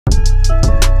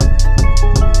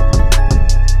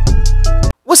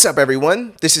What's up,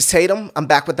 everyone? This is Tatum. I'm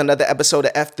back with another episode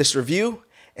of F This Review,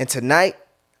 and tonight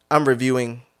I'm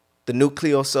reviewing the new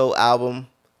CLEO Soul album,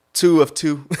 2 of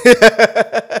 2,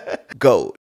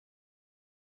 Gold.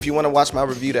 If you want to watch my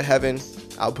review to Heaven,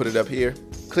 I'll put it up here.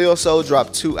 CLEO Soul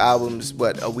dropped 2 albums,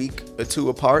 a week or 2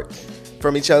 apart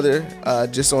from each other,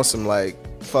 just on some like,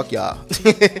 fuck y'all.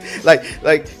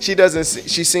 like she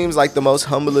seems like the most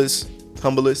humblest.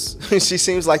 She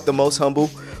seems like the most humble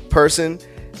person,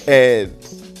 and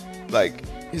like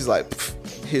he's like,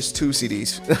 here's 2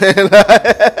 CDs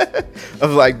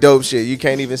of like dope shit. You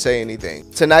can't even say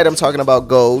anything. Tonight I'm talking about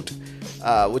Gold,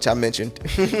 which I mentioned.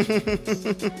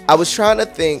 I was trying to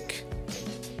think.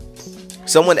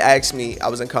 Someone asked me, I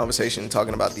was in conversation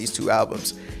talking about these 2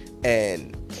 albums,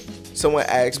 and someone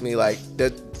asked me like,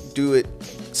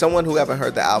 someone who haven't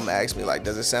heard the album asked me like,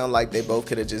 does it sound like they both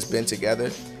could have just been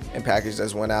together and packaged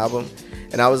as one album?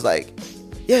 And I was like,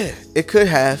 yeah, it could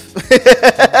have.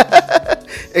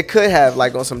 It could have,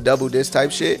 like on some double disc type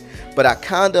shit. But I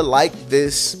kind of like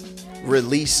this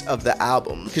release of the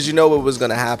album, because you know what was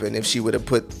gonna happen if she would have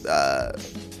put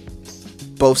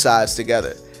both sides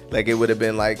together. Like it would have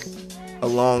been like a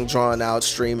long drawn out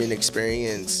streaming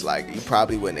experience. Like you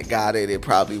probably wouldn't have got it. It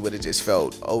probably would have just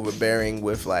felt overbearing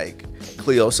with like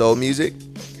CLEO Soul music.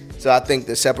 So I think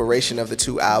the separation of the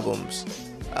 2 albums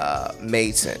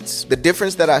made sense. The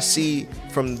difference that I see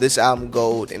from this album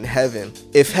Gold and Heaven,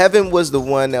 if Heaven was the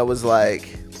one that was like,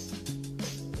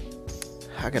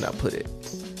 how can I put it,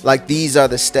 like these are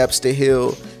the steps to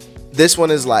heal, this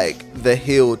one is like the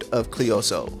healed of CLEO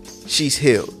Soul. She's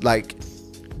healed, like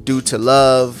due to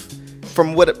love,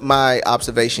 from what my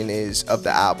observation is of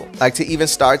the album. Like to even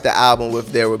start the album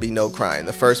with There Will Be No Crying,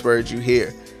 the first words you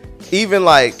hear, even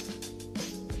like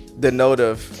the note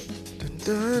of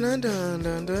dun, dun, dun,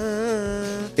 dun,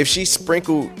 dun. If she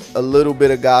sprinkled a little bit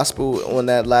of gospel on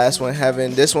that last one,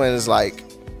 Heaven, this one is like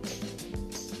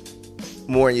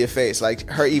more in your face. Like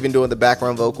her even doing the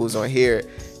background vocals on here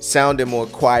sounded more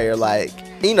choir like.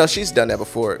 You know, she's done that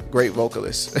before, great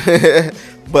vocalist.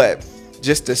 But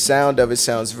just the sound of it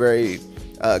sounds very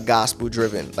gospel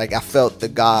driven. Like I felt the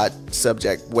God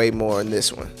subject way more in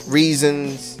this one.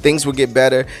 Reasons, Things Will Get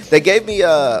Better. They gave me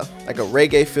like a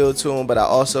reggae feel to them, but I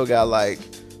also got like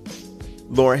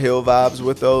Lauryn Hill vibes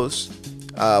with those.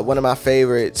 One of my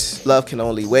favorites, Love Can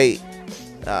Only Wait,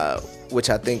 which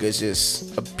I think is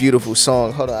just a beautiful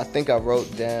song. Hold on, I think I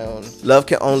wrote down, Love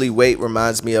Can Only Wait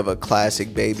reminds me of a classic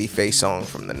Babyface song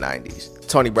from the 90s.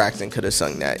 Tony Braxton could have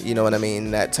sung that, you know what I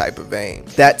mean? That type of vein.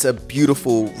 That's a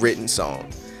beautiful written song.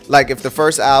 Like if the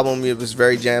first album, it was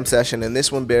very jam session, and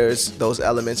this one bears those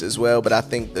elements as well, but I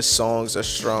think the songs are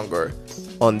stronger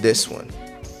on this one,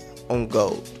 on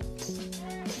Gold.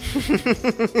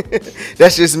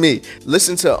 That's just me.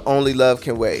 Listen to Only Love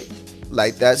Can Wait.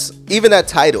 Like that's, even that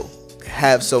title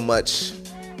have so much,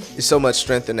 there's so much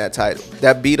strength in that title.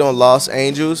 That beat on Los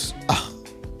Angeles,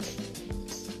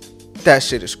 that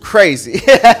shit is crazy.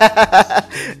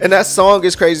 And that song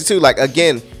is crazy too. Like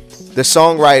again, the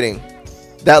songwriting,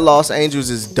 that Los Angeles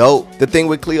is dope. The thing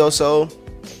with CLEO Soul,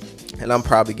 and I'm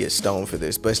probably get stoned for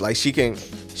this, but it's like she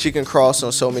can cross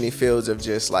on so many fields of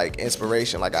just like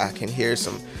inspiration. Like I can hear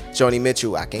some Joni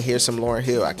Mitchell, I can hear some Lauryn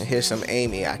Hill, I can hear some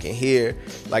Amy, I can hear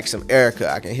like some Erica,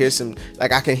 I can hear some,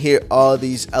 like I can hear all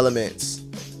these elements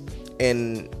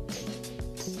in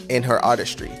her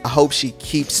artistry. I hope she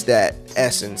keeps that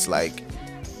essence. Like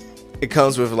it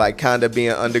comes with like kind of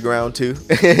being underground too.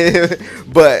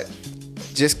 But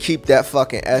just keep that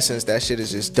fucking essence. That shit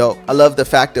is just dope. I love the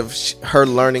fact of her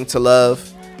learning to love,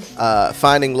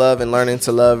 finding love and learning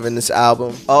to love in this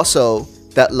album. Also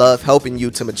that love helping you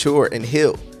to mature and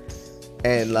heal.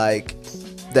 And like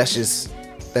that's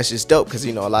just dope, because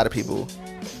you know a lot of people,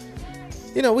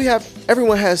 you know,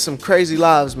 everyone has some crazy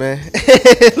lives, man.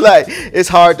 Like it's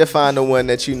hard to find the one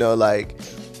that you know, like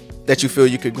that you feel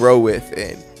you could grow with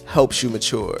and helps you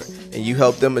mature, and you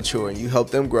help them mature and you help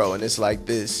them grow, and it's like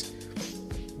this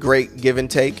great give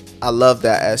and take. I love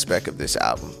that aspect of this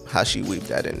album, how she weaved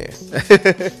that in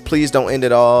there. Please Don't End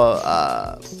It All,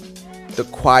 the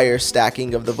choir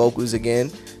stacking of the vocals again,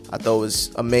 I thought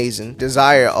was amazing.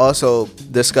 Desire, also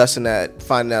discussing that,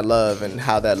 finding that love and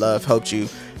how that love helped you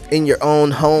in your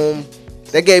own home.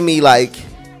 That gave me like,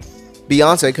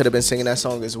 Beyonce could have been singing that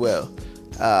song as well.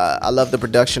 I love the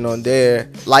production on there.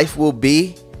 Life Will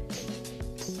Be,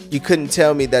 you couldn't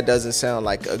tell me that doesn't sound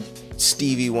like a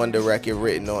Stevie Wonder record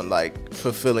written on like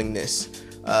Fulfilling This.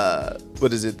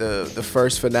 What is it, the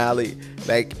first finale?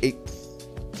 Like it,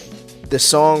 the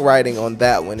songwriting on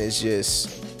that one is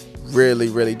just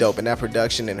really dope, and that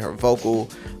production and her vocal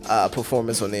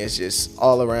performance on there is just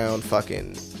all around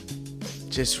fucking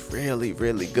just really,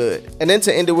 really good. And then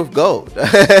to end it with gold.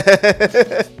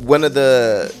 One of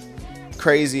the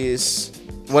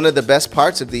best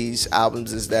parts of these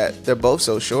albums is that they're both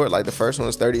so short. Like the first one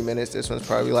was 30 minutes. This one's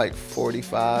probably like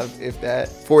 45, if that,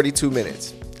 42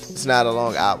 minutes. It's not a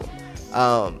long album.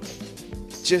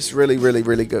 Just really, really,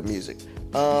 really good music.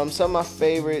 Some of my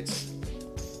favorites: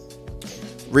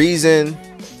 Reason,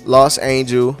 Lost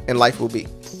Angel, and Life Will Be.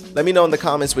 Let me know in the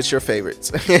comments what's your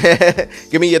favorites.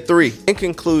 Give me your 3. In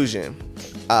conclusion,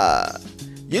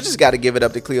 you just got to give it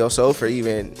up to CLEO Soul for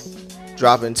even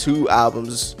dropping 2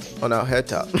 albums on our head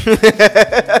top.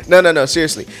 No,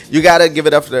 seriously. You got to give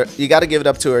it up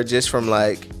to her just from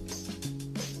like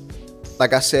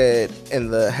I said in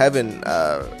the Heaven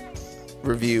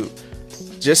review,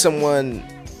 just someone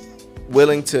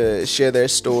willing to share their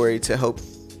story to help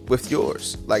with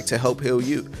yours, like to help heal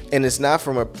you. And it's not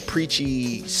from a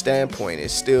preachy standpoint.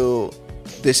 It's still,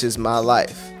 this is my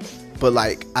life. But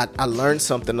like I learned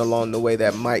something along the way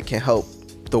that can help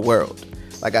the world.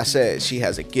 Like I said, she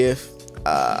has a gift.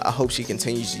 I hope she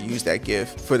continues to use that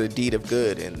gift for the deed of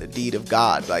good and the deed of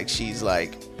God. Like she's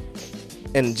like,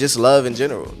 and just love in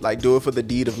general. Like do it for the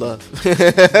deed of love.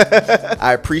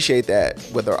 I appreciate that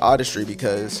with her artistry,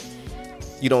 because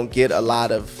you don't get a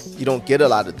lot of this. You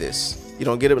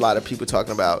don't get a lot of people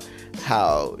talking about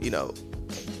how,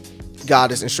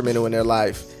 God is instrumental in their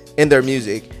life, in their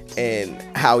music, and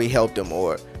how he helped them,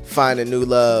 or finding new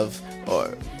love,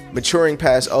 or maturing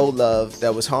past old love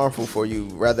that was harmful for you,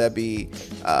 whether that be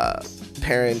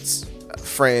parents,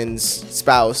 friends,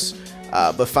 spouse,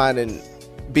 but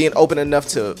being open enough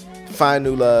to find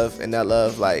new love, and that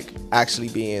love like actually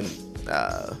being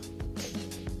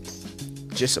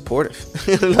just supportive,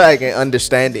 like, and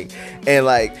understanding. And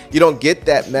like you don't get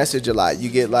that message a lot. You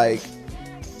get like,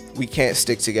 we can't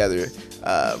stick together,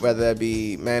 whether that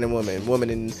be man and woman, woman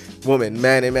and woman,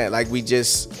 man and man. Like we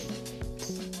get,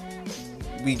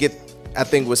 I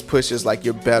think what's pushed is like,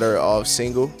 you're better off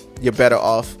single, you're better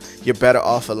off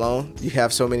alone. You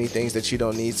have so many things that you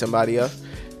don't need somebody else.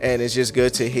 And it's just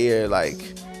good to hear,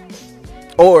 like,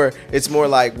 or it's more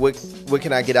like, what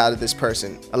can I get out of this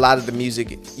person? A lot of the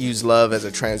music use love as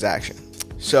a transaction.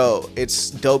 So it's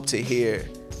dope to hear.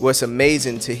 What's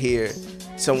amazing to hear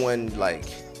someone like,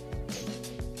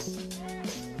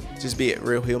 just be a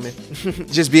real human.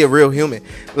 Just be a real human.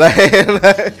 Like,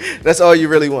 that's all you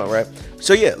really want, right?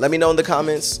 So yeah, let me know in the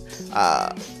comments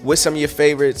what's some of your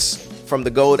favorites from the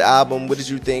Gold album. What did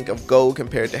you think of Gold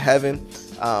compared to Heaven?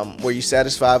 Were you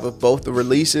satisfied with both the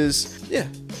releases? Yeah,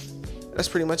 that's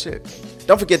pretty much it.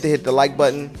 Don't forget to hit the like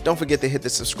button. Don't forget to hit the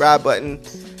subscribe button.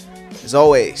 As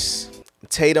always,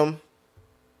 Tatum.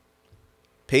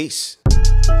 Peace.